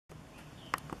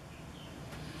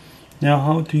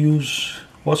Now,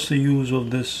 what's the use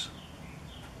of this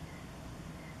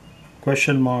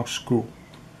question mark screw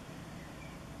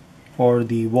or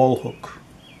the wall hook?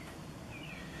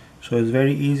 So it's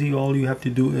very easy. All you have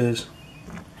to do is,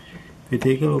 if you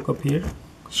take a look up here,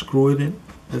 screw it in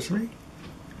this way,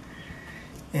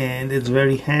 and it's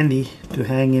very handy to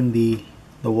hang in the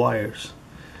wires.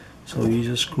 So you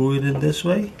just screw it in this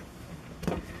way,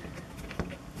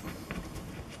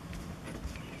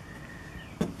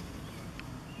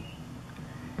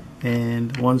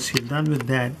 and once you're done with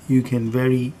that, you can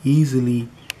very easily,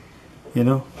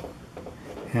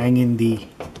 hang in the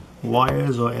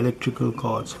wires or electrical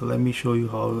cords. So let me show you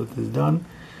how it is done.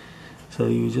 So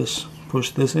you just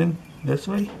push this in this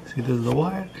way. See, this is the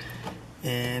wire,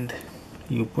 and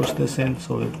you push this in,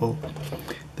 so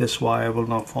this wire will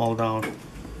not fall down,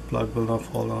 plug will not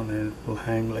fall down, and it will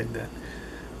hang like that.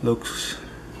 Looks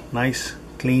nice,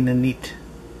 clean and neat.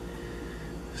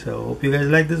 So hope you guys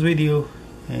like this video,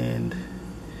 and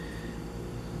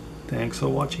thanks for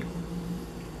watching.